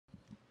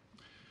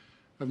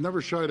I've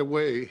never shied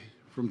away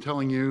from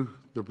telling you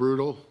the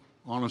brutal,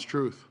 honest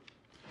truth.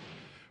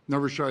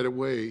 Never shied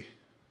away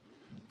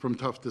from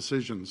tough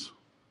decisions.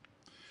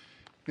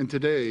 And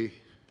today,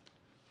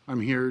 I'm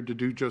here to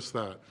do just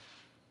that.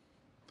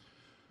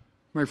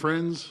 My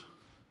friends,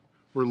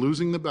 we're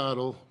losing the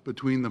battle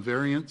between the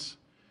variants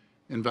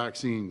and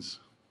vaccines.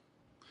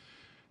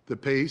 The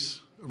pace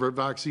of our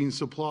vaccine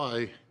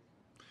supply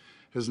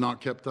has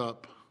not kept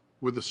up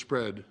with the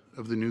spread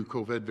of the new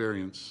COVID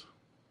variants.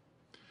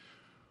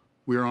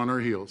 We are on our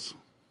heels.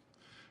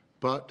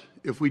 But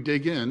if we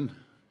dig in,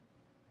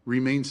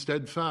 remain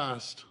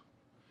steadfast,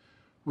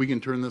 we can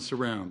turn this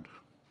around.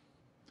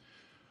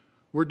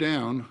 We're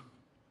down,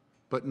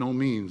 but no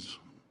means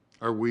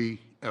are we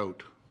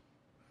out.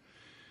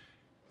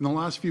 In the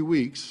last few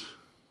weeks,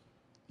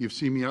 you've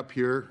seen me up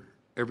here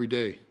every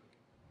day.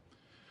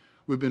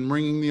 We've been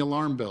ringing the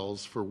alarm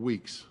bells for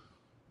weeks.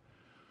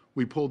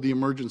 We pulled the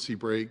emergency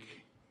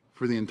brake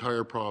for the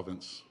entire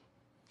province.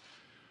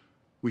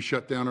 We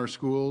shut down our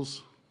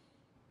schools.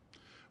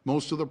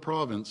 Most of the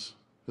province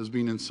has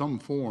been in some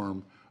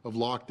form of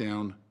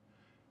lockdown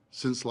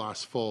since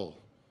last fall.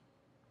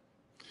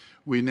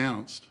 We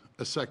announced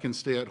a second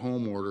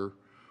stay-at-home order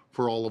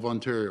for all of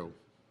Ontario.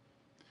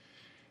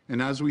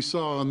 And as we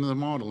saw in the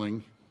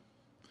modeling,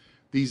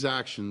 these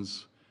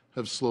actions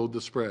have slowed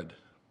the spread.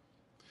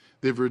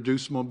 They've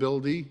reduced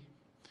mobility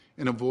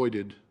and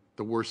avoided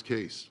the worst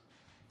case.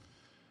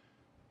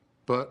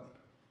 But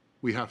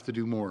we have to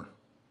do more.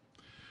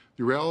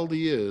 The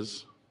reality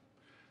is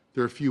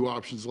there are few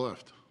options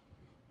left.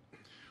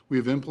 We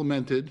have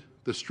implemented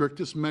the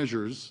strictest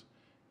measures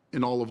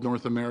in all of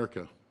North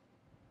America.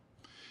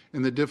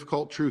 And the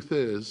difficult truth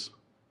is,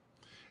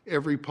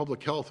 every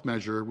public health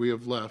measure we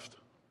have left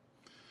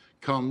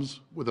comes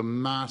with a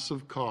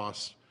massive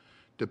cost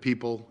to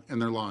people and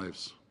their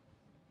lives.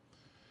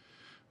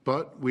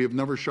 But we have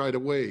never shied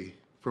away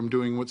from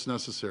doing what's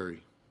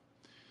necessary.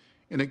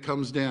 And it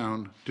comes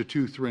down to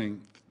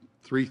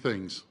three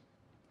things: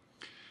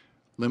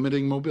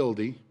 limiting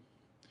mobility,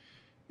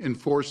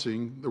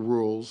 enforcing the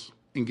rules,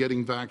 and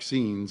getting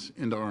vaccines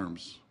into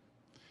arms.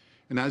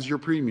 And as your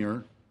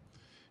Premier,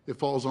 it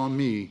falls on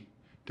me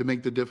to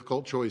make the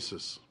difficult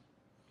choices.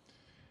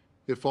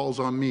 It falls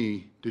on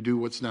me to do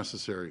what's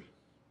necessary.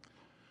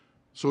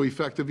 So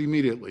effective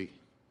immediately,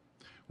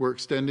 we're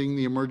extending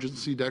the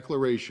emergency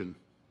declaration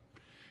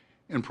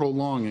and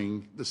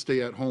prolonging the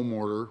stay-at-home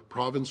order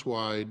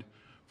province-wide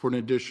for an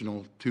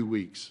additional 2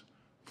 weeks,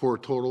 for a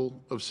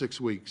total of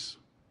 6 weeks.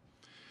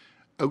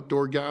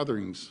 Outdoor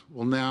gatherings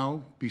will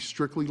now be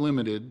strictly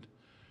limited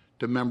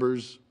to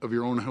members of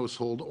your own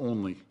household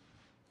only.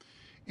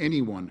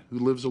 Anyone who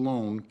lives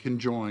alone can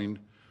join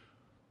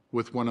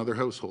with one other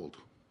household.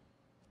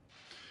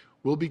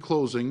 We'll be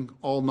closing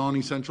all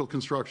non-essential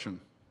construction.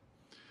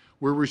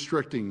 We're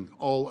restricting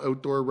all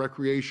outdoor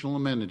recreational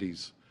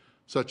amenities,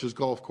 such as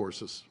golf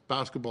courses,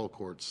 basketball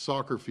courts,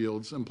 soccer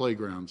fields, and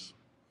playgrounds.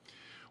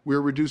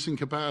 We're reducing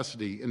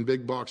capacity in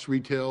big box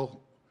retail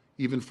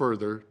even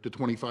further to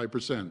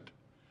 25%.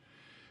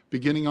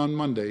 Beginning on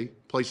Monday,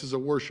 places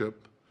of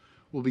worship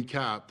will be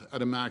capped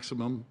at a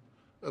maximum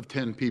of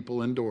 10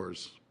 people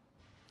indoors.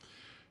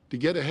 To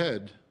get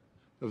ahead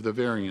of the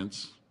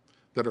variants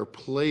that are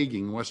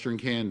plaguing Western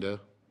Canada,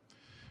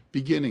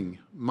 beginning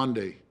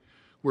Monday,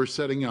 we're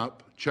setting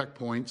up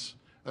checkpoints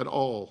at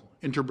all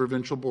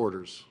interprovincial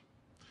borders.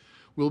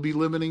 We'll be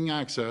limiting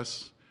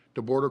access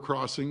to border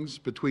crossings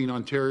between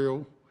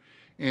Ontario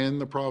and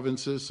the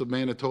provinces of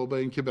Manitoba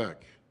and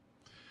Quebec,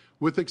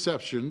 with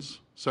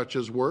exceptions such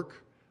as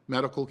work,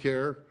 medical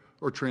care,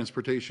 or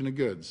transportation of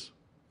goods.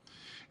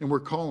 And we're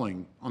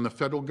calling on the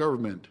federal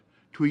government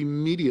to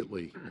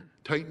immediately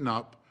tighten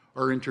up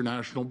our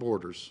international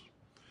borders.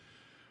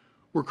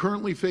 We're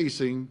currently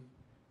facing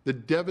the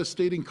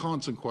devastating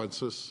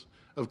consequences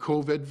of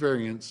COVID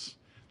variants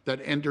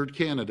that entered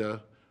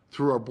Canada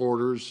through our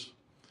borders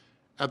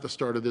at the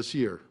start of this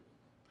year.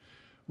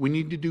 We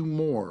need to do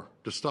more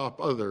to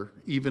stop other,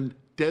 even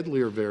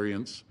deadlier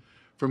variants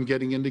from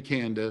getting into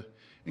Canada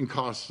and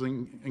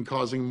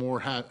causing more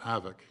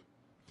havoc.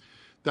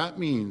 That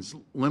means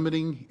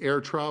limiting air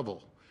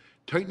travel,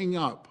 tightening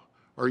up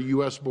our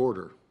U.S.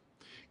 border,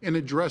 and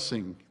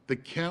addressing the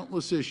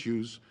countless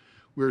issues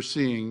we're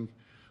seeing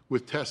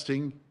with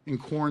testing and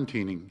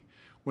quarantining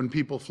when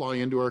people fly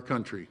into our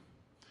country.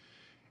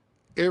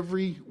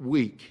 Every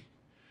week,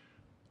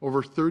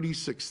 over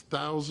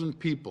 36,000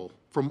 people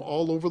from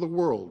all over the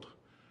world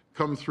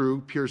come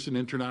through Pearson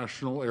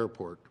International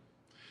Airport.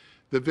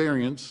 The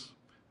variants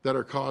that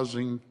are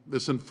causing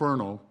this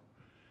inferno,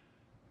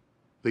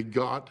 they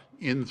got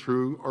in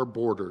through our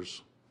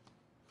borders.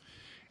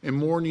 And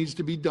more needs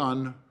to be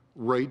done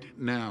right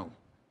now.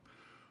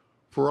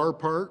 For our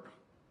part,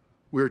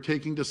 we are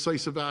taking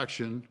decisive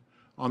action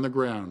on the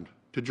ground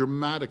to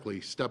dramatically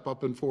step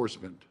up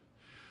enforcement.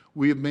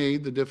 We have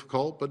made the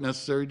difficult but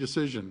necessary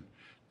decision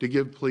to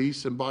give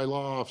police and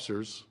bylaw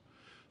officers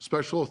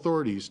special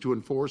authorities to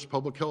enforce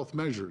public health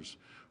measures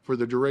for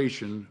the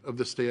duration of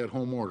the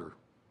stay-at-home order.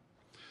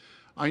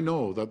 I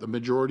know that the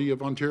majority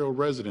of Ontario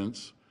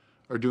residents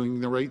are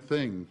doing the right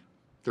thing.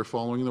 They're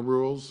following the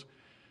rules,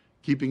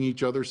 keeping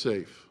each other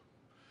safe.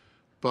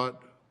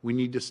 But we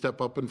need to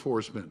step up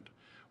enforcement.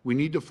 We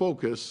need to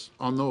focus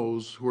on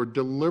those who are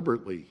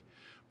deliberately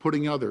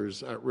putting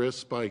others at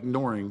risk by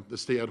ignoring the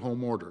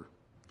stay-at-home order.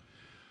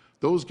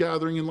 Those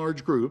gathering in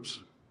large groups,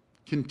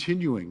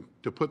 continuing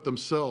to put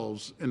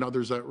themselves and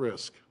others at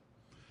risk.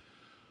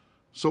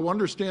 So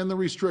understand the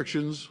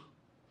restrictions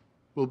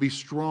will be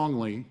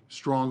strongly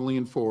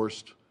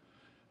enforced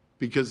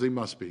because they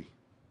must be.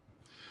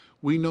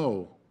 We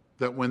know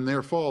that when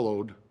they're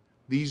followed,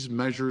 these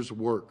measures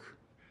work.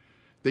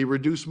 They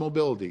reduce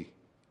mobility,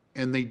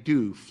 and they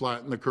do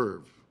flatten the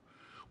curve.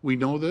 We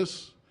know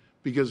this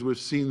because we've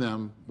seen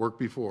them work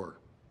before.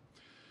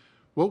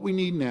 What we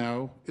need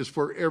now is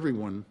for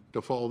everyone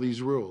to follow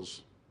these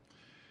rules.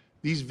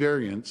 These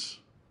variants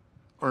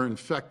are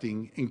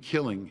infecting and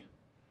killing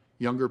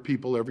younger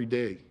people every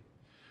day.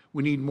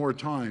 We need more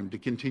time to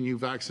continue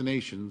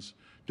vaccinations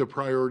to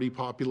priority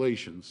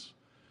populations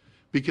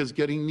because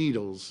getting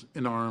needles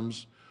in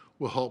arms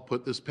will help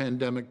put this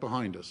pandemic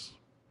behind us.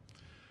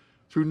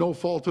 Through no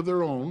fault of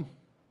their own,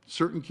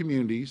 certain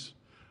communities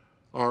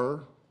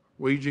are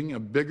waging a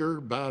bigger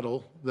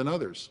battle than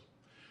others.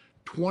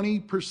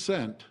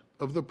 20%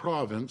 of the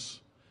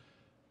province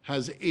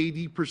has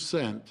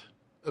 80%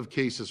 of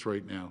cases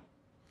right now.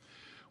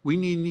 We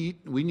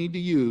need to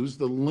use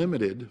the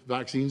limited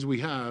vaccines we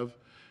have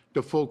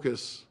to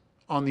focus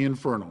on the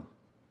inferno,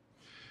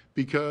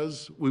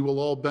 because we will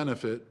all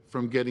benefit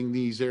from getting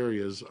these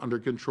areas under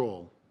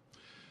control.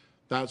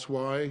 That's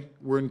why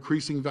we're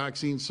increasing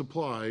vaccine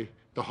supply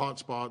to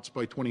hotspots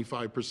by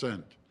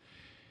 25%.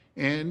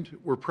 And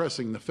we're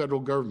pressing the federal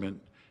government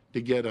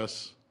to get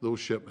us those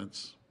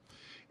shipments.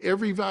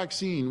 Every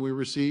vaccine we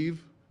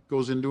receive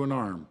goes into an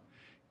arm.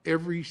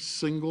 Every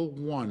single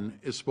one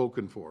is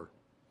spoken for.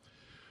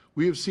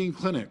 We have seen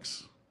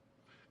clinics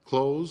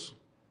close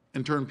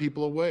and turn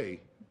people away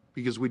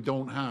because we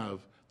don't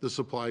have the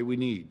supply we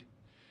need.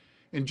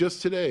 And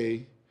just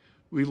today,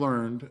 we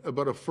learned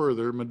about a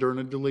further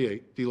Moderna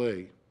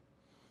delay.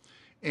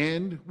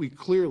 And we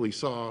clearly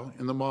saw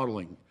in the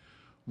modeling,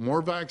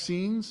 more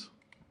vaccines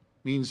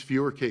means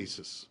fewer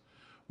cases.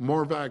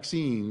 More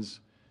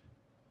vaccines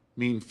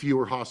mean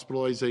fewer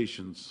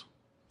hospitalizations.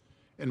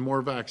 And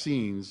more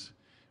vaccines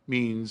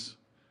means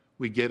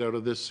we get out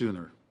of this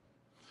sooner.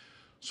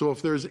 So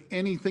if there's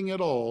anything at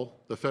all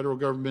the federal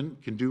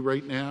government can do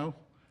right now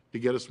to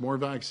get us more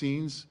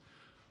vaccines,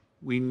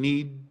 we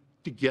need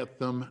to get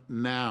them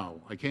now.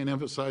 I can't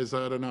emphasize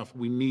that enough.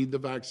 We need the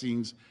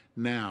vaccines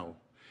now.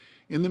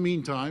 In the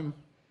meantime,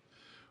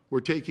 we're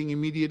taking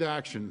immediate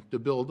action to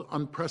build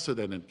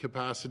unprecedented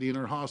capacity in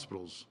our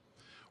hospitals.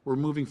 We're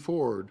moving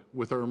forward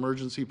with our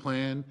emergency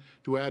plan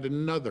to add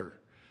another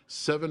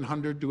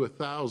 700 to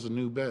 1,000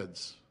 new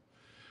beds.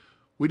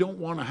 We don't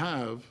want to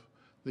have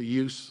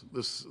we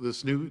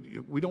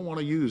don't want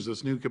to use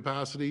this new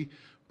capacity,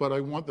 but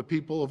I want the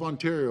people of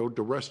Ontario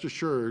to rest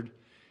assured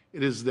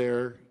it is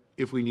there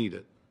if we need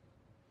it.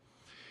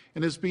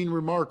 And it's been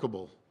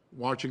remarkable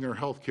watching our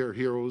healthcare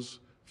heroes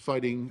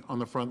fighting on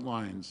the front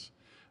lines.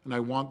 And I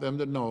want them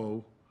to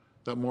know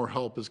that more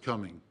help is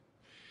coming.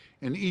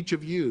 And each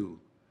of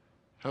you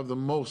have the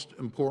most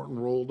important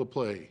role to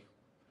play.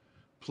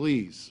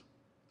 Please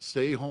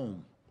stay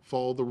home,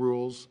 follow the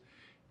rules,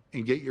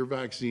 and get your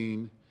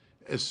vaccine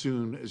as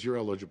soon as you're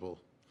eligible.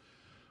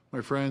 My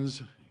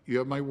friends, you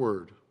have my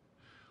word.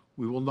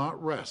 We will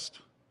not rest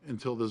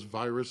until this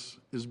virus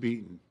is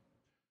beaten.